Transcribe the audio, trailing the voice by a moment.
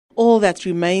All that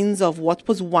remains of what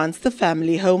was once the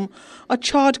family home are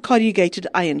charred corrugated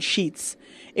iron sheets.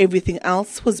 Everything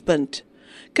else was burnt.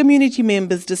 Community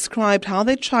members described how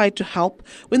they tried to help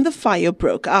when the fire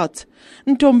broke out.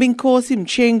 Ntombinkosi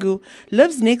Mchengu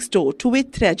lives next door to where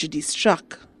tragedy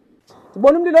struck.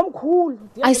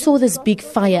 I saw this big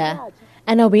fire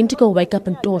and I went to go wake up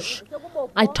Ntosh.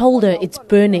 I told her it's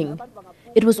burning.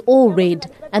 It was all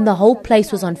red and the whole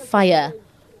place was on fire.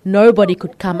 Nobody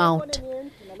could come out.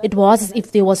 It was as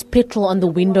if there was petrol on the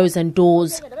windows and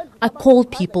doors. I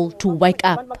called people to wake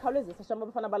up.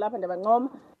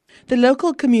 The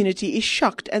local community is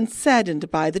shocked and saddened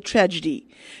by the tragedy.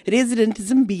 Resident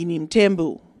Zimbini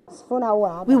Mtembu.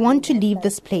 We want to leave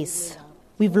this place.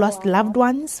 We've lost loved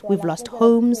ones, we've lost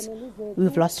homes,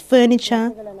 we've lost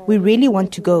furniture. We really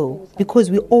want to go because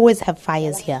we always have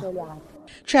fires here.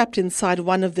 Trapped inside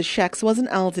one of the shacks was an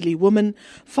elderly woman,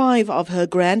 5 of her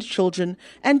grandchildren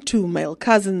and 2 male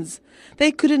cousins.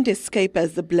 They couldn't escape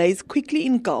as the blaze quickly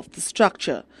engulfed the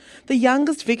structure. The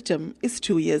youngest victim is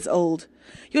 2 years old.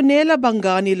 Yonela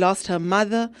Bangani lost her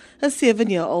mother, her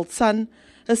 7-year-old son,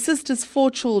 her sister's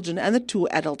 4 children and the 2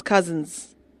 adult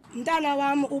cousins.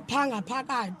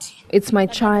 It's my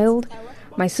child,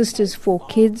 my sister's 4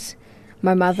 kids,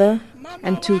 my mother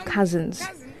and 2 cousins.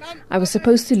 I was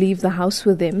supposed to leave the house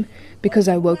with them because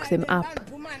I woke them up.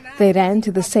 They ran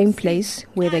to the same place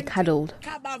where they cuddled.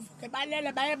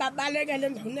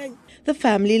 The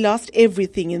family lost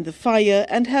everything in the fire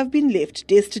and have been left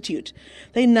destitute.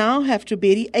 They now have to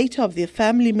bury 8 of their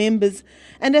family members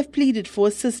and have pleaded for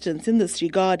assistance in this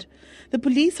regard. The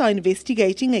police are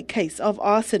investigating a case of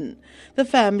arson. The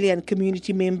family and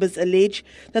community members allege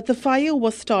that the fire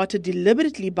was started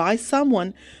deliberately by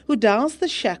someone who doused the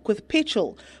shack with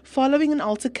petrol following an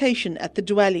altercation at the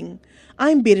dwelling.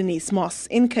 I'm Berenice Moss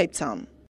in Cape Town.